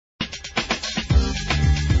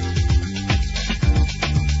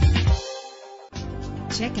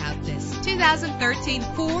Check out this 2013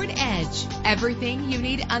 Ford Edge. Everything you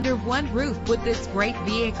need under one roof with this great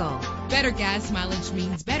vehicle. Better gas mileage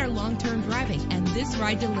means better long-term driving, and this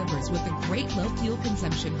ride delivers with a great low fuel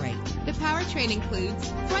consumption rate. The powertrain includes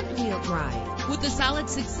front-wheel drive with a solid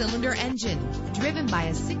 6-cylinder engine driven by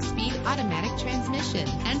a 6-speed automatic transmission.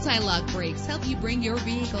 Anti-lock brakes help you bring your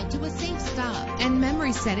vehicle to a safe stop, and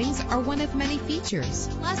memory settings are one of many features.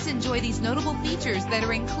 Plus, enjoy these notable features that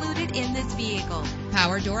are included in this vehicle: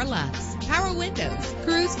 power door locks, power windows,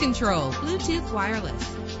 cruise control, Bluetooth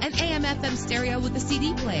wireless, an AM/FM stereo with a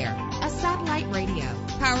CD player, a satellite radio,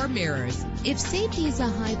 power mirrors. If safety is a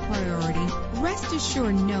high priority, rest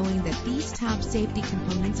assured knowing that these top safety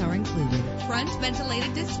components are included: front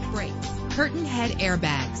ventilated disc brakes, curtain head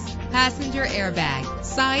airbags, passenger airbag,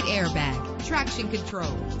 side airbag, traction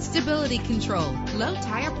control, stability control, low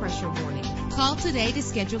tire pressure warning. Call today to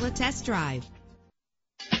schedule a test drive.